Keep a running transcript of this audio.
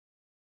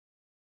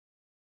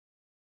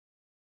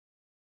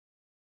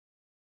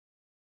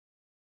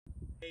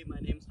Hey, my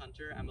name's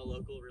Hunter. I'm a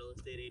local real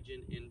estate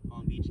agent in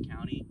Palm Beach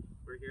County.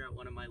 We're here at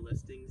one of my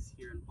listings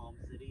here in Palm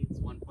City. It's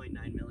 $1.9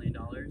 million.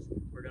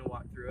 We're going to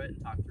walk through it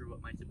and talk through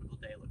what my typical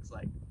day looks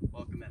like.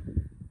 Welcome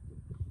in.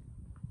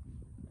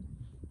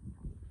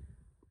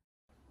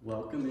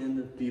 Welcome in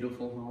the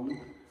beautiful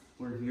home.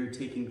 We're here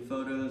taking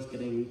photos,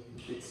 getting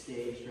it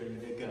staged,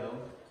 ready to go.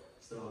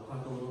 So I'll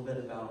talk a little bit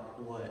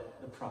about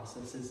what the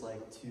process is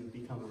like to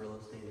become a real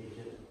estate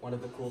agent. One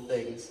of the cool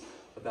things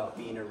about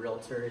being a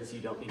realtor is you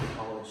don't need a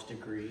college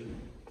degree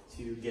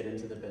to get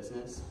into the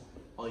business.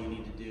 All you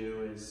need to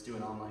do is do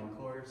an online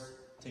course,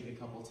 take a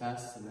couple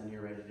tests, and then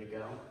you're ready to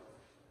go.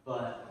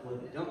 But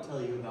what they don't tell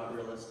you about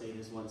real estate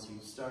is once you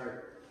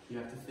start, you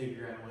have to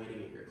figure out a way to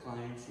get your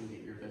clients and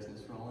get your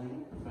business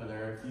rolling. But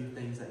there are a few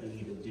things that you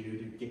need to do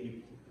to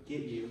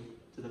get you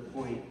to the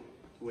point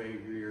where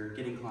you're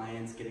getting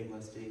clients, getting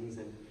listings,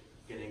 and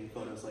getting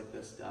photos like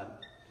this done.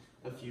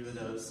 A few of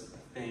those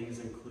things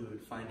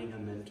include finding a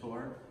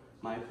mentor.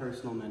 My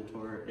personal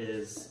mentor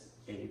is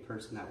a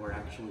person that we're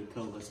actually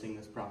co-listing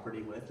this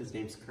property with. His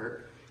name's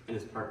Kirk and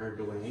his partner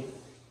Dwayne.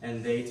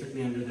 And they took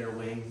me under their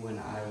wing when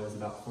I was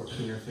about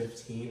 14 or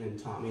 15 and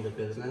taught me the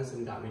business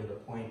and got me to the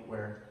point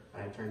where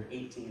when I turned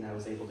 18, I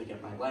was able to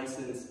get my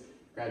license,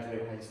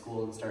 graduate high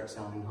school, and start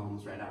selling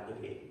homes right out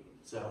the gate.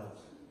 So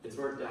it's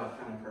worked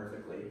out kind of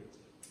perfectly.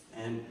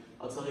 And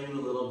I'll tell you a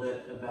little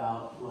bit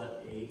about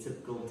what a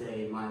typical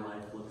day in my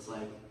life looks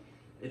like.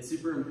 It's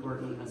super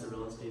important as a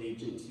real estate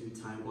agent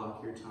to time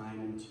block your time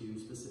into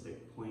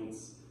specific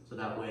points so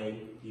that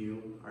way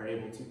you are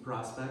able to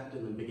prospect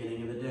in the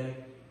beginning of the day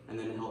and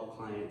then help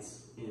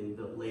clients in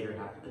the later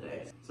half of the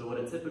day. So what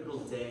a typical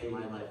day in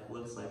my life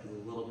looks like is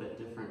a little bit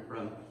different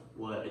from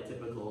what a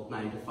typical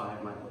 9 to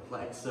 5 might look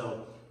like.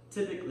 So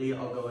typically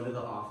I'll go into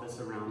the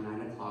office around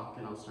 9 o'clock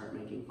and I'll start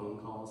making phone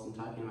calls and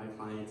talking to my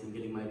clients and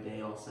getting my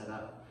day all set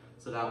up.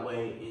 So that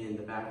way in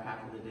the back half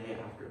of the day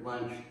after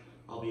lunch,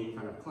 I'll be in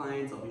front of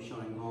clients, I'll be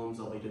showing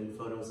homes, I'll be doing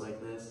photos like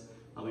this,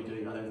 I'll be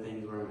doing other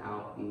things where I'm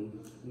out and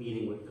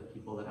meeting with the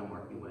people that I'm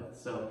working with.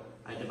 So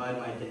I divide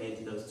my day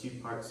into those two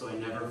parts so I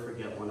never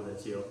forget one of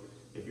the two.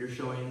 If you're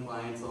showing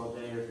clients all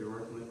day or if you're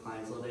working with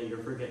clients all day,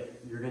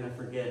 you're gonna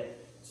forget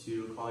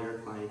to call your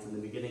clients in the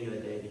beginning of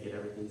the day to get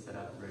everything set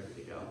up and ready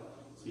to go.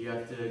 So you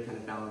have to kind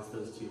of balance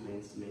those two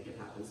things to make it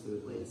happen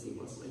smoothly and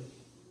seamlessly.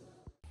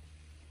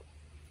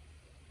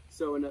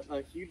 So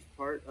a huge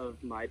part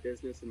of my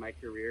business and my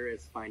career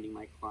is finding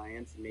my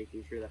clients and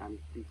making sure that I'm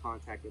in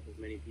contact with as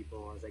many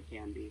people as I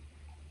can be.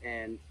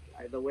 And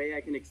the way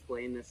I can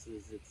explain this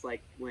is it's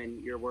like when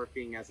you're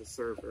working as a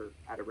server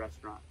at a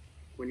restaurant.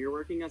 When you're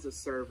working as a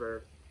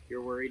server,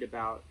 you're worried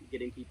about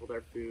getting people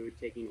their food,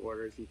 taking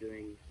orders, and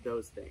doing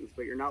those things,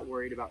 but you're not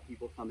worried about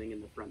people coming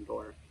in the front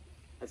door.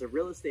 As a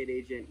real estate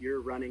agent,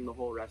 you're running the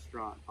whole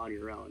restaurant on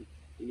your own.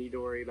 You need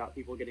to worry about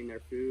people getting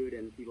their food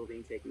and people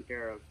being taken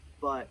care of,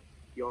 but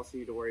you also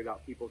need to worry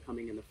about people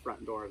coming in the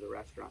front door of the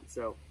restaurant.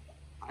 So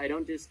I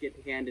don't just get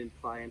handed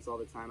clients all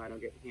the time. I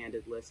don't get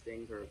handed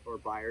listings or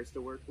buyers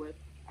to work with.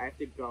 I have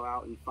to go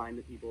out and find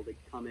the people that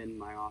come in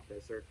my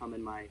office or come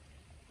in my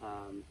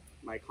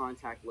my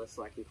contact list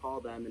so I can call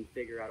them and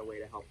figure out a way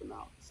to help them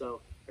out. So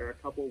there are a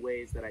couple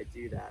ways that I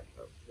do that.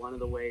 One of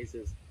the ways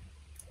is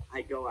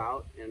I go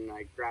out and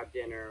I grab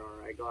dinner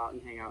or I go out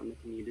and hang out in the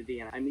community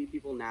and I meet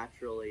people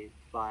naturally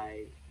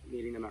by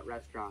meeting them at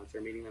restaurants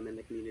or meeting them in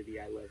the community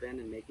I live in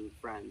and making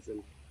friends.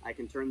 And I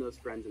can turn those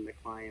friends into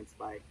clients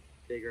by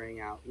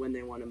figuring out when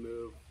they want to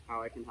move,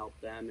 how I can help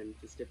them, and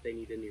just if they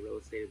need any real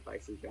estate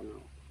advice in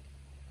general.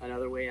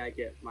 Another way I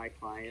get my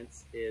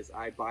clients is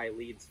I buy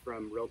leads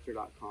from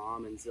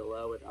Realtor.com and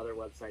Zillow and other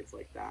websites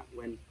like that.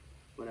 When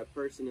a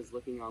person is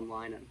looking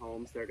online at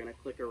homes, they're going to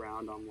click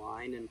around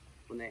online, and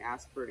when they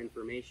ask for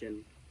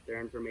information,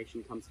 their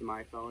information comes to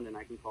my phone and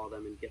I can call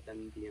them and get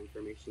them the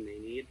information they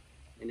need.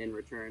 And in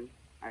return,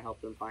 I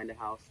help them find a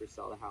house or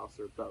sell the house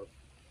or both.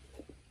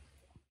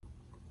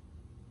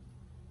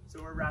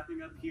 So we're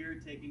wrapping up here,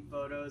 taking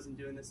photos and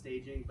doing the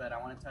staging, but I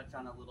want to touch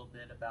on a little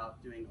bit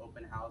about doing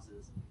open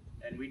houses.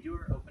 And we do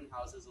our open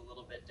houses a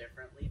little bit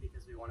differently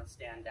because we want to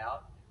stand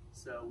out.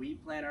 So we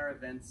plan our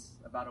events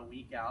about a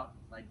week out,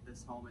 like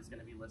this home is going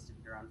to be listed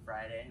here on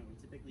Friday, and we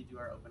typically do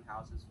our open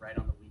houses right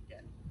on the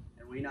weekend.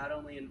 And we not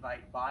only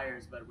invite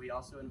buyers, but we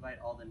also invite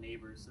all the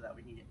neighbors so that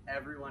we can get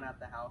everyone at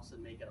the house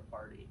and make it a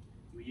party.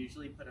 We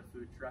usually put a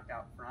food truck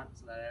out front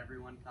so that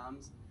everyone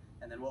comes.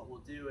 And then what we'll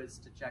do is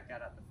to check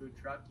out at the food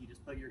truck, you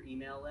just put your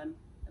email in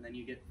and then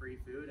you get free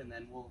food, and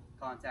then we'll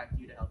contact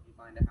you to help you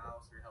find a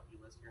house or help you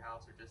list your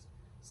house or just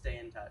stay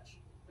in touch.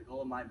 The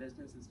goal of my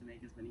business is to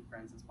make as many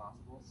friends as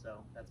possible,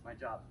 so that's my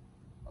job.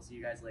 I'll see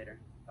you guys later.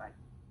 Bye.